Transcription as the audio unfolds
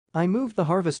I moved the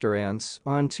harvester ants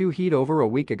onto heat over a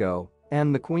week ago,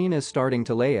 and the queen is starting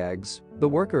to lay eggs. The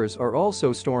workers are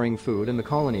also storing food in the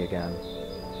colony again.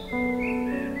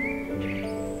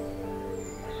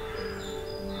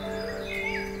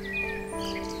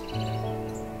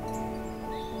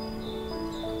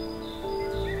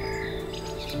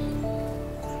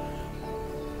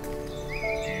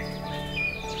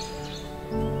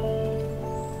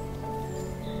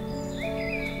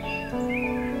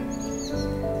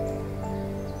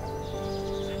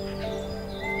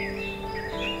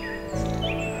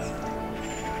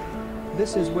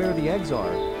 This is where the eggs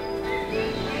are.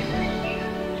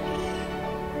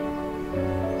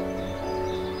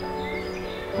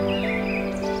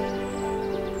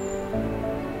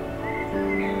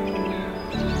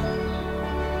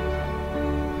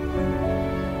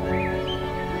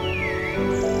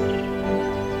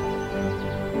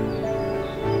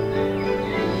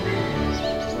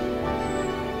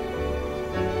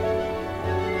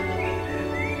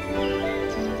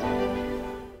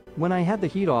 When I had the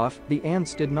heat off, the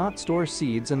ants did not store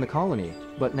seeds in the colony,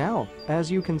 but now, as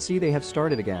you can see, they have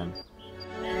started again.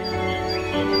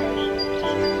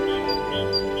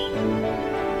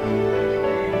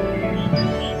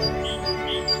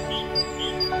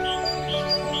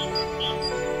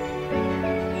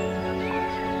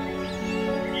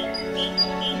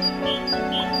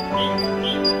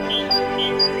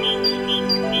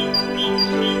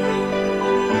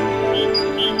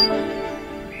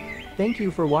 Thank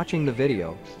you for watching the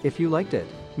video. If you liked it,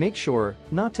 make sure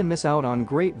not to miss out on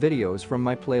great videos from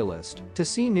my playlist. To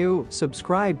see new,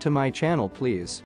 subscribe to my channel please.